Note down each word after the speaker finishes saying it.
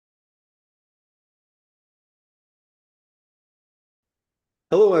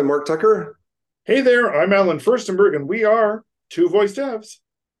Hello, I'm Mark Tucker. Hey there, I'm Alan Furstenberg, and we are Two Voice Devs.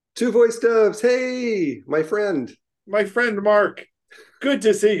 Two Voice Devs. Hey, my friend. My friend Mark, good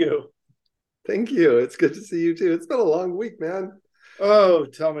to see you. Thank you. It's good to see you too. It's been a long week, man. Oh,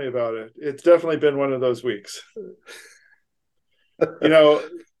 tell me about it. It's definitely been one of those weeks. You know,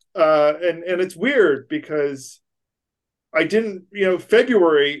 and it's weird because I didn't,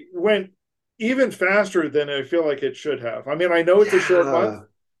 February went even faster than I feel like it should have. I mean, I know it's a short month, Yeah.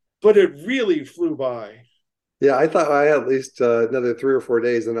 but it really flew by. Yeah, I thought I had at least another 3 or 4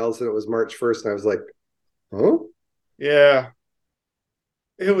 days, and all of a sudden it was March 1st, and I was like, huh? Yeah,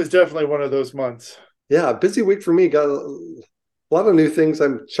 it was definitely one of those months. Yeah, busy week for me. Got a lot of new things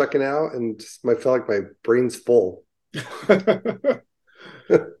I'm checking out, and just, I feel like my brain's full. I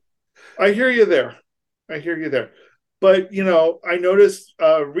hear you there. I hear you there. But I noticed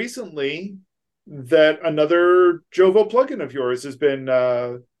recently that another Jovo plugin of yours has been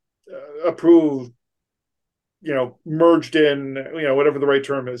approved, merged in, whatever the right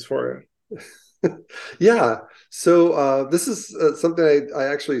term is for it. Yeah. So this is something I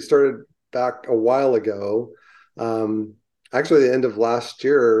actually started back a while ago. Um, Actually, the end of last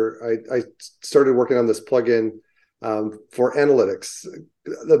year, I started working on this plugin for analytics.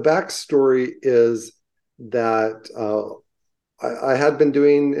 The backstory is that I had been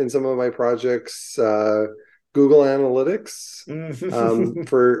doing in some of my projects Google Analytics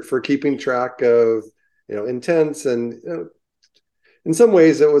for keeping track of intents and in some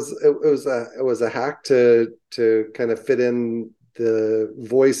ways it was a hack to kind of fit in the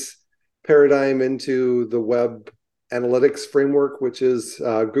voice paradigm into the web analytics framework, which is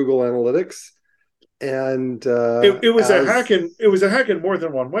Google Analytics. And it was a hack as in it was a hack in more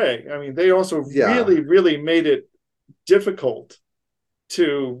than one way. I mean, they also yeah, really, really made it difficult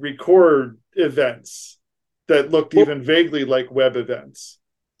to record events that looked well, even vaguely like web events.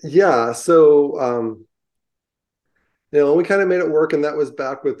 yeah. So we kind of made it work, and that was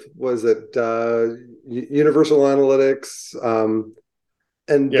back with was it Universal Analytics,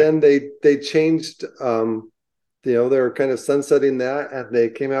 and Yeah. then they changed. They're kind of sunsetting that, and they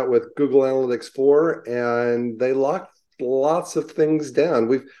came out with Google Analytics 4, and they locked lots of things down.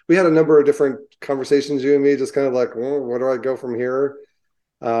 We had a number of different conversations, you and me, just kind of like, well, where do I go from here?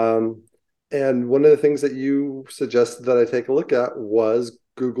 Um, and one of the things that you suggested that I take a look at was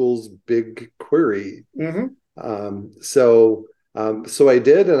Google's BigQuery. Mm-hmm. So I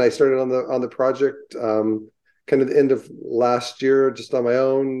did, and I started on the project kind of the end of last year, just on my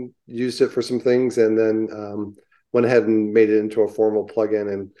own. Used it for some things, and then went ahead and made it into a formal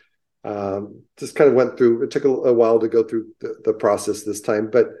plugin, and just kind of went through. It took a while to go through the process this time,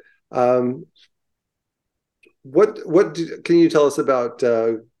 but can you tell us about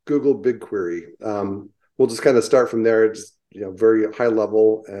Google BigQuery? We'll just kind of start from there, just very high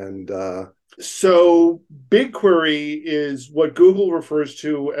level, and So BigQuery is what Google refers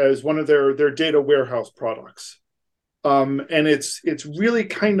to as one of their data warehouse products, and it's really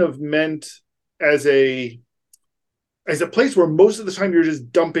kind of meant as a place where most of the time you're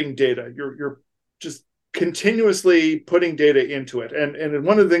just dumping data. You're just continuously putting data into it, and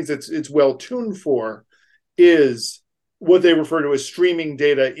one of the things it's well tuned for is what they refer to as streaming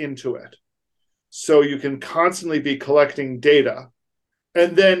data into it. So you can constantly be collecting data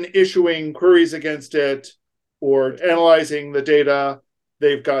and then issuing queries against it or analyzing the data.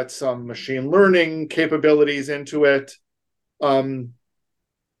 They've got some machine learning capabilities into it. Um,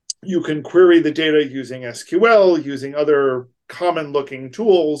 you can query the data using SQL, using other common looking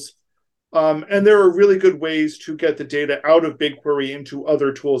tools. And there are really good ways to get the data out of BigQuery into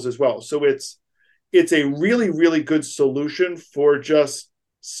other tools as well. So it's a really, really good solution for just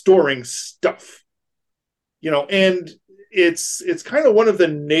storing stuff, and it's kind of one of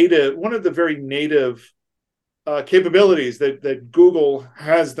the very native capabilities that Google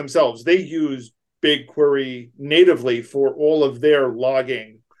has themselves. They use BigQuery natively for all of their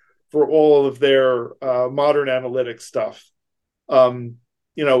logging, for all of their modern analytics stuff.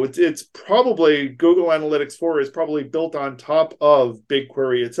 It's probably Google Analytics 4 is probably built on top of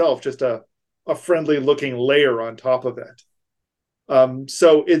BigQuery itself, just a friendly looking layer on top of it.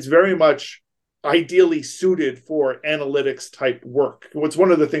 So it's very much ideally suited for analytics type work. It's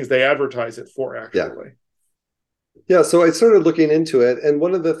one of the things they advertise it for, yeah. actually. Yeah, so I started looking into it, and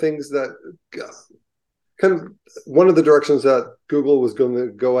one of the things that kind of one of the directions that Google was going to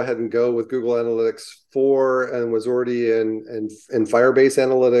go ahead and go with Google Analytics 4 and was already in Firebase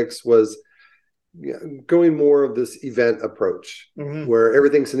Analytics was going more of this event approach, Mm-hmm. where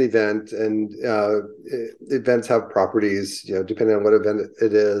everything's an event, and events have properties. Depending on what event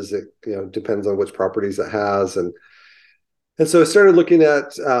it is, it depends on which properties it has, And so I started looking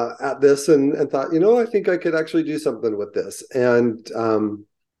at this and thought, I think I could actually do something with this. And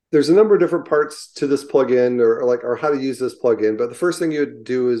there's a number of different parts to this plugin, or how to use this plugin. But the first thing you would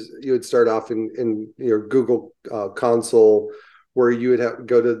do is you would start off in your Google console, where you would have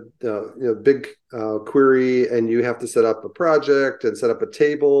go to BigQuery, and you have to set up a project and set up a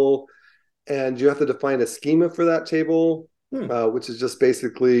table, and you have to define a schema for that table. Which is just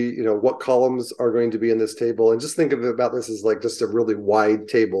basically, what columns are going to be in this table. And just think about this as like just a really wide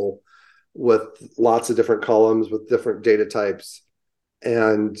table with lots of different columns with different data types.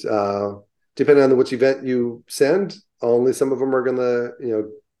 And depending on which event you send, only some of them are going to,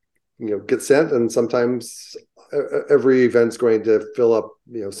 get sent. And sometimes every event's going to fill up,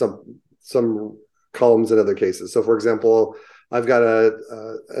 some columns in other cases. So for example, I've got an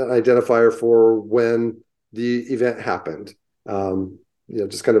identifier for when the event happened.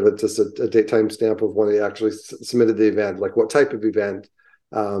 Just kind of a date time stamp of when they actually submitted the event, like what type of event,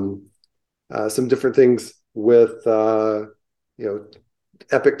 some different things with,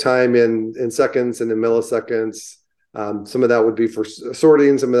 epic time in seconds and in milliseconds. Some of that would be for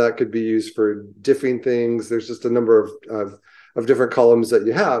sorting. Some of that could be used for diffing things. There's just a number of different columns that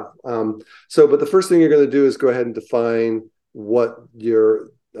you have. But the first thing you're going to do is go ahead and define what your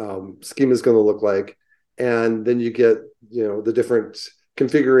schema is going to look like. And then you get, the different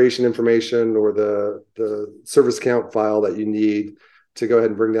configuration information or the service count file that you need to go ahead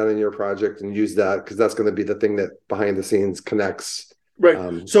and bring down in your project and use that, because that's going to be the thing that behind the scenes connects. Right.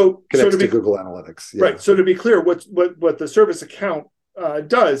 Connects to Google Analytics. Yeah. Right. So to be clear, what the service account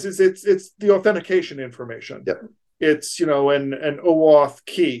does is it's the authentication information. Yep. It's an OAuth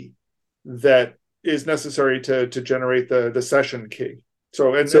key that is necessary to generate the session key.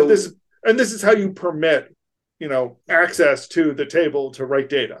 And this is how you permit access to the table to write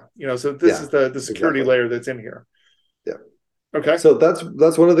data. So this is the security layer that's in here. Yeah. Okay. So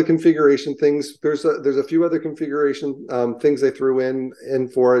that's one of the configuration things. There's a few other configuration things they threw in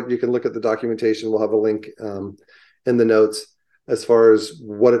for it. You can look at the documentation. We'll have a link in the notes as far as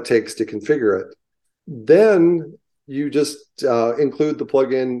what it takes to configure it. Then you just include the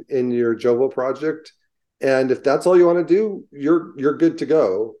plugin in your Jovo project. And if that's all you want to do, you're good to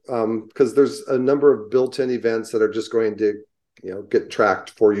go, because there's a number of built-in events that are just going to get tracked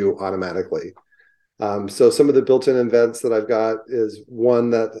for you automatically. So some of the built-in events that I've got is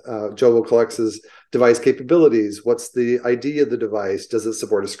one that Jovo collects is device capabilities. What's the ID of the device? Does it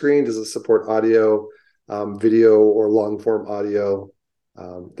support a screen? Does it support audio, video, or long-form audio?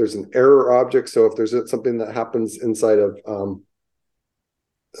 There's an error object. So if there's something that happens inside of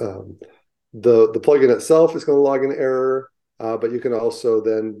the plugin itself, is going to log an error, but you can also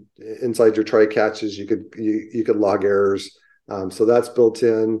then inside your try catches you could log errors. So that's built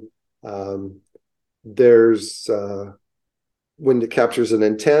in. There's when it captures an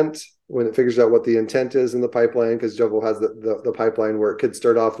intent, when it figures out what the intent is in the pipeline, because Jovo has the pipeline where it could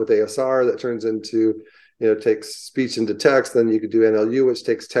start off with ASR that turns into takes speech into text. Then you could do NLU, which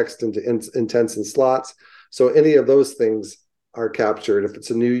takes text into intents and slots. So any of those things are captured. If it's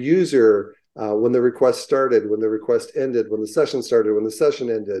a new user, when the request started, when the request ended, when the session started, when the session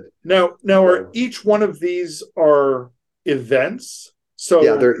ended. Now are each one of these are events? So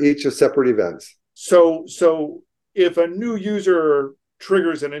yeah, they're each a separate events. So if a new user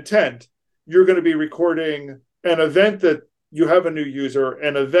triggers an intent, you're going to be recording an event that you have a new user,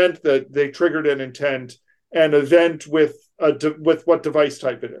 an event that they triggered an intent, an event with what device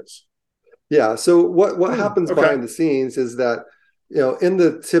type it is. Yeah. So what happens behind the scenes is that in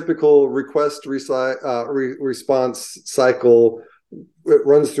the typical request response cycle, it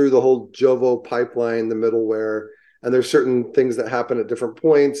runs through the whole Jovo pipeline, the middleware, and there's certain things that happen at different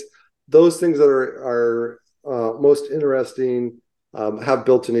points. Those things that are most interesting have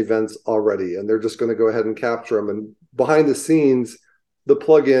built-in events already, and they're just going to go ahead and capture them. And behind the scenes, the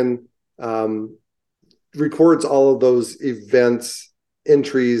plugin records all of those events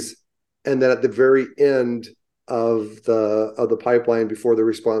entries, and then at the very end of the pipeline, before the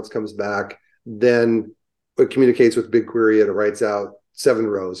response comes back, then it communicates with BigQuery and it writes out 7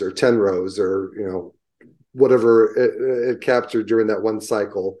 rows or 10 rows or whatever it captured during that one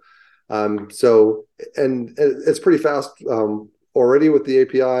cycle. So it's pretty fast already with the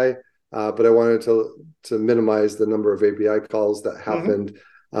API, but I wanted to minimize the number of API calls that happened.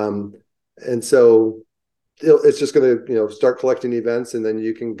 And so it's just going to start collecting events, and then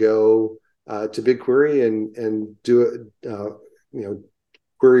you can go to BigQuery and do it,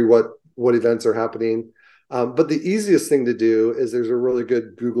 query what events are happening. But the easiest thing to do is there's a really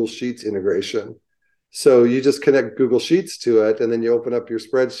good Google Sheets integration. So you just connect Google Sheets to it, and then you open up your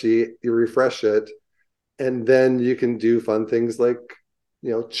spreadsheet, you refresh it, And then you can do fun things like,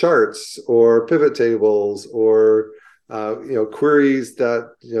 charts or pivot tables or, queries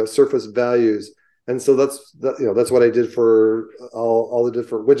that, surface values. And so that's what I did for all the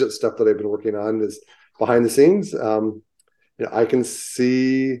different widget stuff that I've been working on is behind the scenes. I can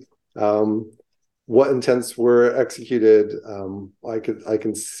see what intents were executed. I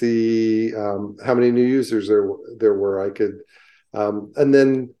can see how many new users there were. And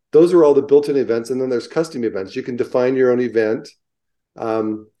then those are all the built-in events. And then there's custom events. You can define your own event.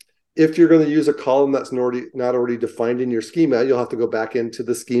 If you're going to use a column that's not already defined in your schema, you'll have to go back into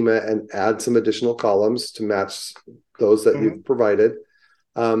the schema and add some additional columns to match those that you've provided.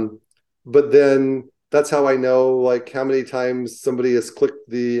 But then that's how I know like how many times somebody has clicked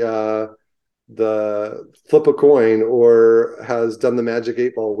the flip a coin or has done the magic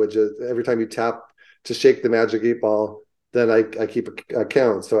 8-ball widget. Every time you tap to shake the magic 8-ball, then I keep a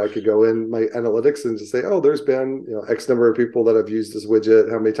count. So I could go in my analytics and just say, oh, there's been X number of people that have used this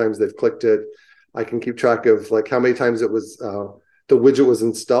widget, how many times they've clicked it. I can keep track of like how many times it was the widget was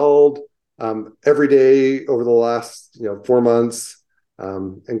installed every day over the last 4 months,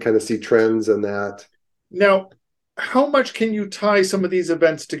 and kind of see trends in that. Now, how much can you tie some of these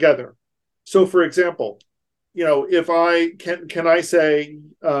events together? So, for example, if I can I say,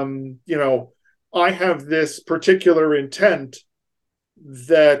 I have this particular intent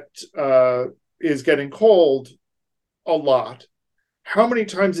that is getting called a lot. How many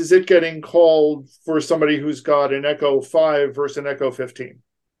times is it getting called for somebody who's got an Echo 5 versus an Echo 15?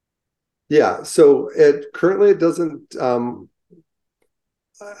 Yeah, so currently it doesn't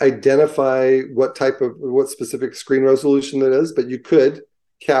identify what specific screen resolution it is, but you could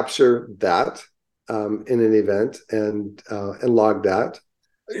capture that in an event and log that.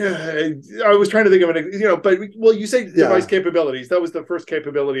 I was trying to think of it, but you say device capabilities. That was the first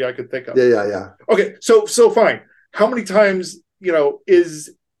capability I could think of. Yeah. Okay, so fine. How many times,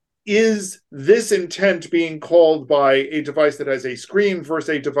 is this intent being called by a device that has a screen versus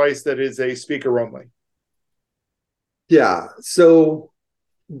a device that is a speaker only? Yeah, so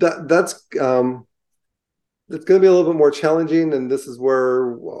that's it's going to be a little bit more challenging, and this is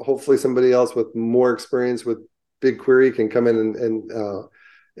where hopefully somebody else with more experience with BigQuery can come in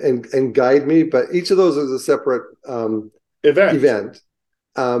and guide me. But each of those is a separate event.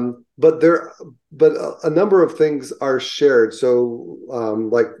 But a number of things are shared. So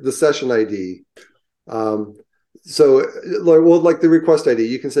like the session ID. So like the request ID,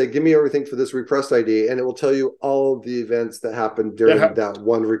 you can say, give me everything for this request ID, and it will tell you all of the events that happened during that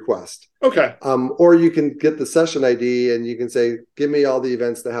one request. Okay. Or you can get the session ID and you can say, give me all the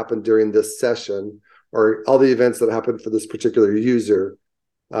events that happened during this session, or all the events that happened for this particular user.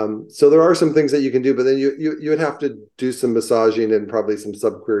 So there are some things that you can do, but then you would have to do some massaging and probably some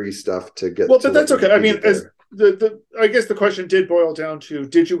subquery stuff to get. Well, but that's okay. I mean, as I guess the question did boil down to,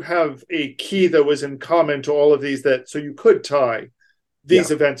 did you have a key that was in common to all of these so you could tie these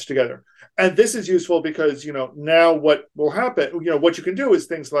events together? And this is useful because, now what will happen, what you can do is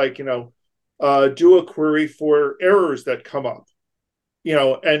things like, do a query for errors that come up,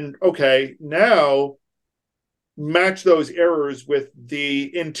 and okay, now match those errors with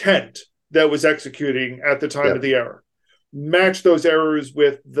the intent that was executing at the time of the error. Match those errors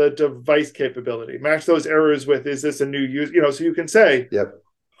with the device capability. Match those errors with, is this a new user? So you can say,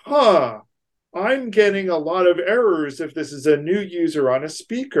 I'm getting a lot of errors if this is a new user on a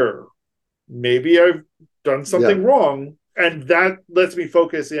speaker. Maybe I've done something wrong. And that lets me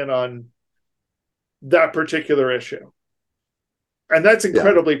focus in on that particular issue. And that's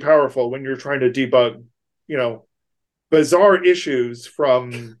incredibly powerful when you're trying to debug, bizarre issues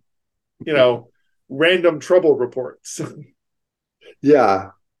from, random trouble reports.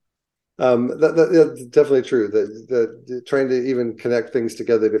 That's definitely true. That trying to even connect things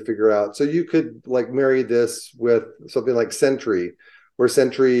together to figure out. So you could like marry this with something like Sentry, where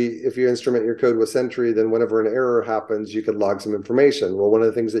Sentry, if you instrument your code with Sentry, then whenever an error happens, you could log some information. Well, one of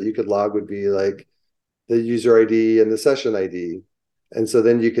the things that you could log would be like the user ID and the session ID. And so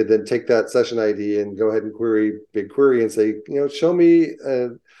then you could then take that session ID and go ahead and query BigQuery and say, show me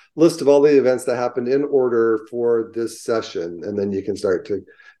a list of all the events that happened in order for this session. And then you can start to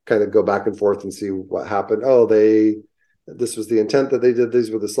kind of go back and forth and see what happened. Oh, this was the intent that they did. These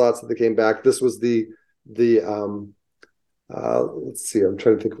were the slots that they came back. This was the let's see, I'm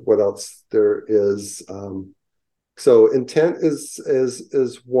trying to think of what else there is. So intent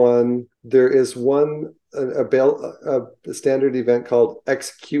is one. There is one, a standard event called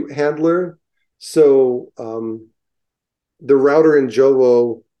execute handler. So the router in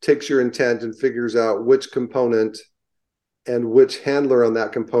Jovo takes your intent and figures out which component and which handler on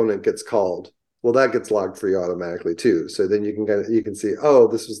that component gets called. well, that gets logged for you automatically too. So then you can see, oh,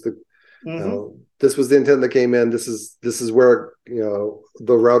 this was the this was the intent that came in. This is where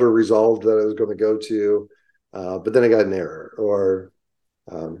the router resolved that I was going to go to, but then I got an error, or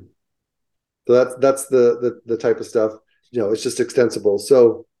so that's the type of stuff. It's just extensible.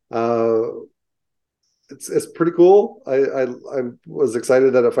 So it's pretty cool. I was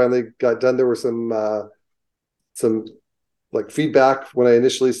excited that it finally got done. There were some like feedback when I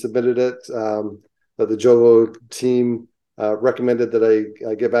initially submitted it, that the Jovo team recommended that I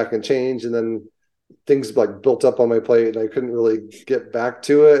get back and change, and then things like built up on my plate and I couldn't really get back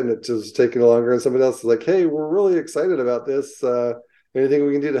to it, and it was taking longer, and somebody else was like, hey, we're really excited about this, anything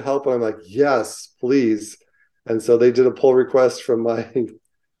we can do to help? And I'm like, yes, please. And so they did a pull request from my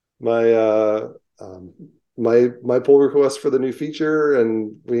my pull request for the new feature,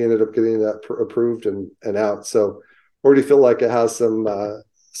 and we ended up getting that approved and out. So already feel like it has some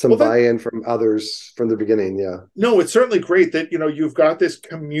buy-in from others from the beginning. Yeah. No, it's certainly great that you've got this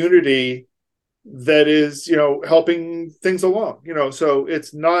community that is helping things along. So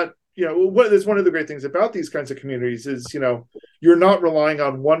it's not it's one of the great things about these kinds of communities is you're not relying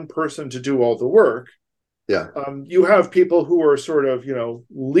on one person to do all the work. Yeah. You have people who are sort of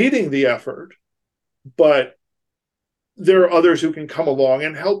leading the effort, but there are others who can come along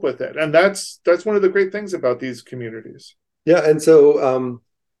and help with it, and that's one of the great things about these communities. Yeah, and so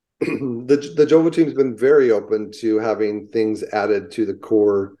the Jovo team's been very open to having things added to the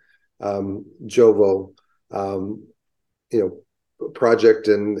core Jovo project,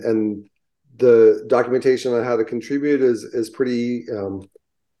 and the documentation on how to contribute is pretty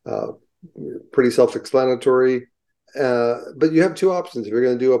self-explanatory. But you have two options. If you're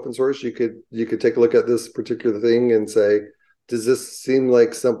going to do open source, you could take a look at this particular thing and say, does this seem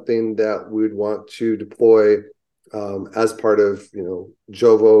like something that we'd want to deploy as part of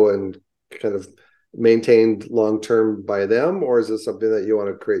Jovo and kind of maintained long term by them, or is this something that you want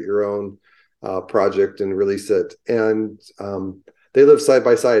to create your own project and release it? And they live side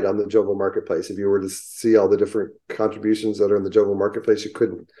by side on the Jovo marketplace. If you were to see all the different contributions that are in the Jovo marketplace, you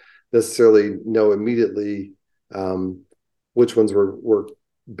couldn't necessarily know immediately which ones were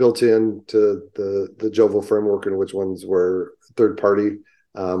built into the Jovo framework and which ones were third party.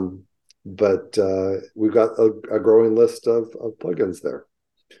 But we've got a growing list of plugins there.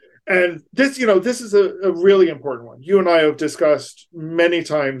 And this is a really important one. You and I have discussed many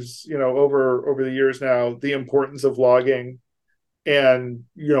times, over the years now, the importance of logging, and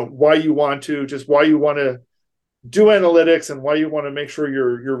why you want to do analytics, and why you want to make sure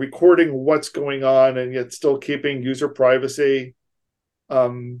you're recording what's going on and yet still keeping user privacy.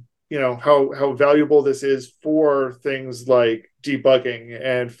 How valuable this is for things like debugging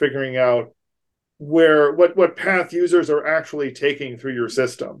and figuring out what path users are actually taking through your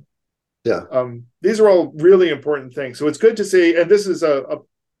system. Yeah. These are all really important things. So it's good to see, and this is an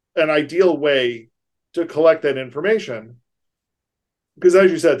ideal way to collect that information. Because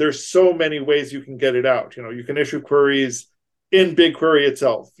as you said, there's so many ways you can get it out. You can issue queries in BigQuery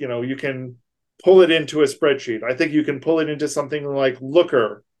itself. You can pull it into a spreadsheet. I think you can pull it into something like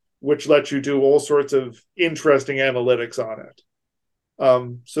Looker, which lets you do all sorts of interesting analytics on it.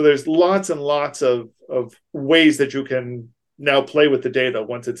 So there's lots and lots of ways that you can now play with the data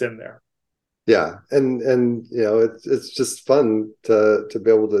once it's in there. Yeah, and it's just fun to be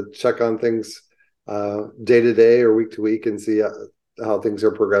able to check on things day to day or week to week and see how things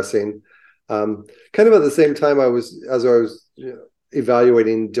are progressing. Kind of at the same time, as I was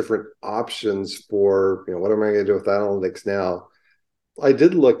evaluating different options for what am I going to do with analytics now, I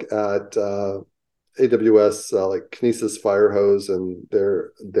did look at AWS like Kinesis Firehose and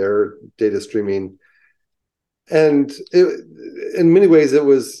their data streaming, and in many ways it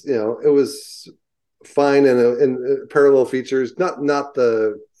was fine, and parallel features, not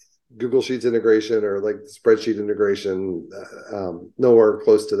the Google Sheets integration or like spreadsheet integration, nowhere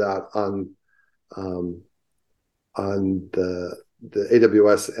close to that on the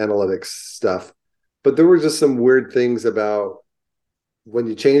AWS analytics stuff. But there were just some weird things about when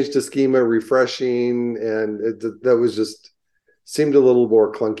you changed to schema refreshing, and that was just seemed a little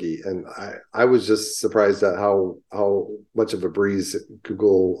more clunky. And I was just surprised at how much of a breeze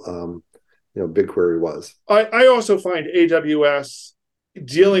Google BigQuery was. I also find AWS,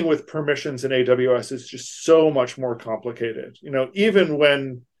 dealing with permissions in AWS is just so much more complicated. Even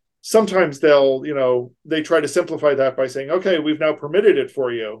when sometimes they try to simplify that by saying, okay, we've now permitted it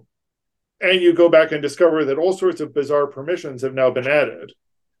for you. And you go back and discover that all sorts of bizarre permissions have now been added.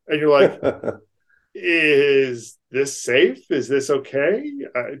 And you're like, is this safe? Is this okay?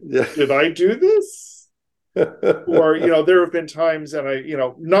 Did I do this? Or, there have been times,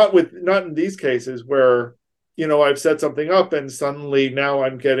 and not in these cases where, I've set something up and suddenly now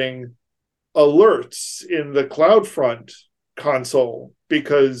I'm getting alerts in the CloudFront console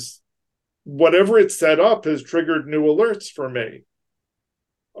because whatever it's set up has triggered new alerts for me.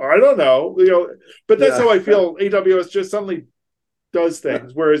 I don't know, but that's how I feel. AWS just suddenly does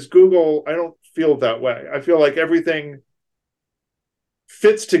things, whereas Google, I don't feel that way. I feel like everything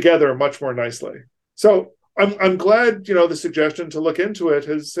fits together much more nicely. So I'm glad the suggestion to look into it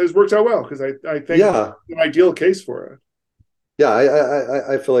has worked out well, because I think it's an ideal case for it. Yeah,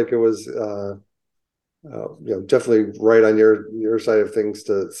 I feel like it was definitely right on your side of things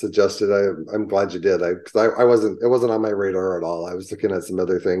to suggest it. I'm glad you did. Because it wasn't on my radar at all. I was looking at some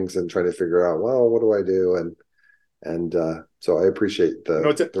other things and trying to figure out, well, what do I do? And so I appreciate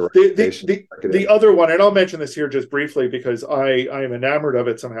the other one, and I'll mention this here just briefly because I am enamored of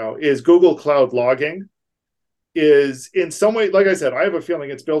it somehow, is Google Cloud Logging. Is in some way, like I said, I have a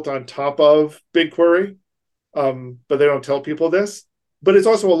feeling it's built on top of BigQuery, but they don't tell people this. But it's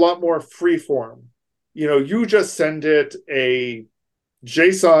also a lot more free form. You just send it a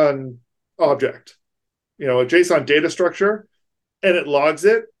JSON object, a JSON data structure, and it logs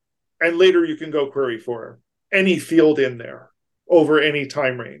it. And later you can go query for any field in there over any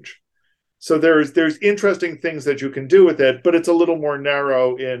time range. So there's interesting things that you can do with it, but it's a little more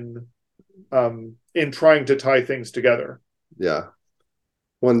narrow in trying to tie things together. Yeah.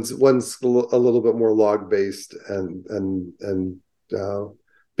 One's a little bit more log based and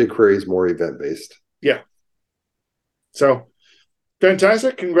BigQuery is more event based. Yeah. So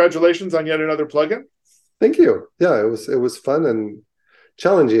fantastic. Congratulations on yet another plugin. Thank you. Yeah, it was fun and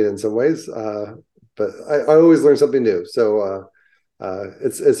challenging in some ways. But I always learn something new. So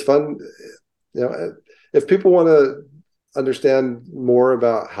it's fun. If people want to understand more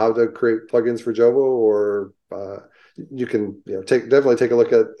about how to create plugins for Jobo, or you can definitely take a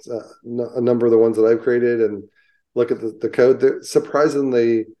look at a number of the ones that I've created and look at the code. There's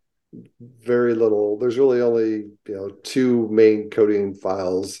surprisingly very little. There's really only 2 main coding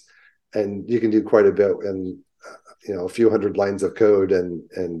files, and you can do quite a bit in a few hundred lines of code,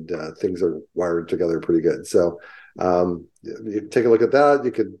 and things are wired together pretty good. So you take a look at that.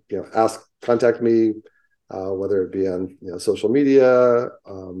 You could contact me, whether it be on social media,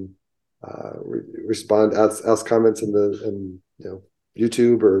 respond, ask comments in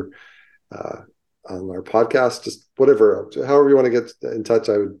YouTube or on our podcast, just whatever, however you want to get in touch.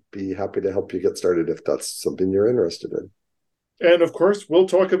 I would be happy to help you get started if that's something you're interested in. And of course, we'll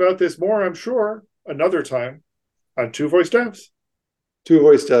talk about this more, I'm sure, another time on Two Voice Devs. Two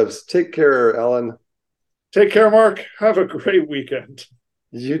Voice Devs. Take care, Alan. Take care, Mark. Have a great weekend.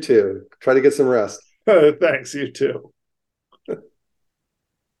 You too. Try to get some rest. Thanks, you too.